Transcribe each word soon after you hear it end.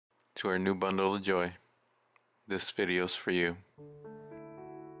to our new bundle of joy. This video's for you.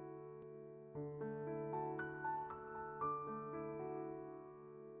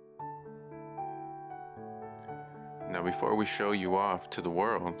 Now before we show you off to the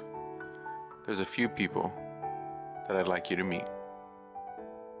world, there's a few people that I'd like you to meet.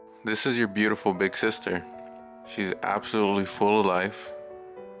 This is your beautiful big sister. She's absolutely full of life,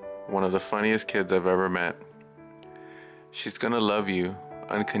 one of the funniest kids I've ever met. She's gonna love you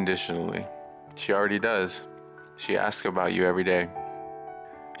unconditionally. She already does. She asks about you every day.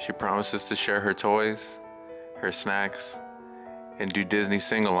 She promises to share her toys, her snacks, and do Disney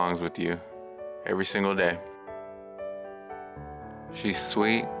sing-alongs with you every single day. She's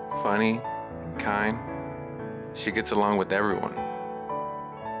sweet, funny, and kind. She gets along with everyone.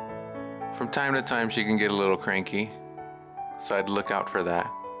 From time to time, she can get a little cranky, so I'd look out for that.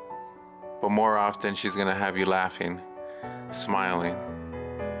 But more often, she's gonna have you laughing, smiling,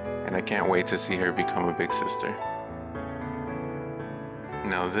 and I can't wait to see her become a big sister.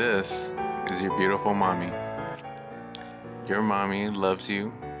 Now this is your beautiful mommy. Your mommy loves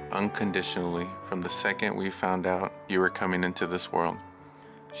you unconditionally from the second we found out you were coming into this world.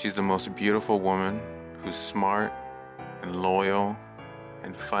 She's the most beautiful woman who's smart and loyal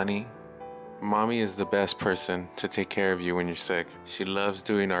and funny. Mommy is the best person to take care of you when you're sick. She loves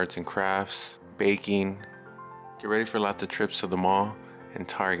doing arts and crafts, baking. Get ready for lots of trips to the mall and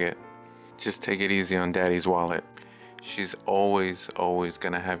Target. Just take it easy on Daddy's wallet. She's always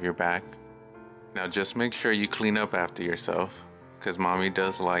gonna have your back. Now just make sure you clean up after yourself, because Mommy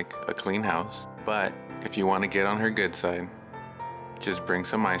does like a clean house. But if you want to get on her good side, just bring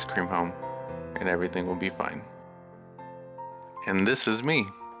some ice cream home and everything will be fine. And this is me,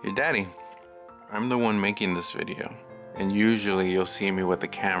 your daddy. I'm the one making this video, and usually you'll see me with the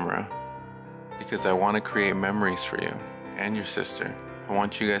camera because I want to create memories for you and your sister. I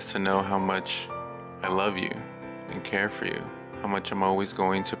want you guys to know how much I love you and care for you, how much I'm always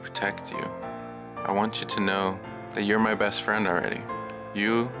going to protect you. I want you to know that you're my best friend already.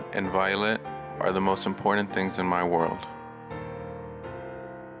 You and Violet are the most important things in my world.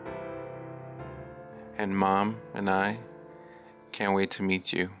 And Mom and I can't wait to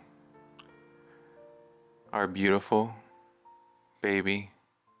meet you. Our beautiful baby.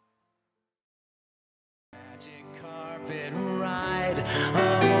 Magic carpet ride, a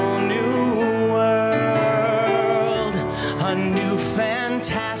whole new world, a new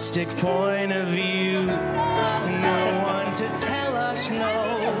fantastic point of view. No one to tell us no,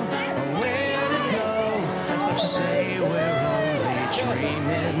 or where to go, or say we're only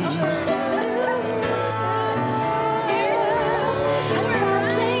dreaming.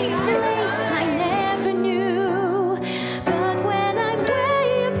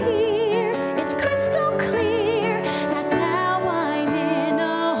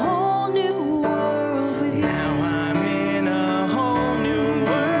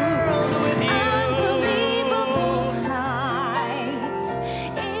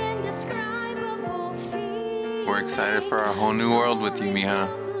 We're excited for our whole new world with you, mija.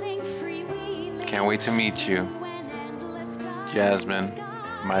 Can't wait to meet you. Jasmine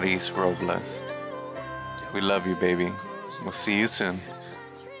Maris Robles. We love you, baby. We'll see you soon.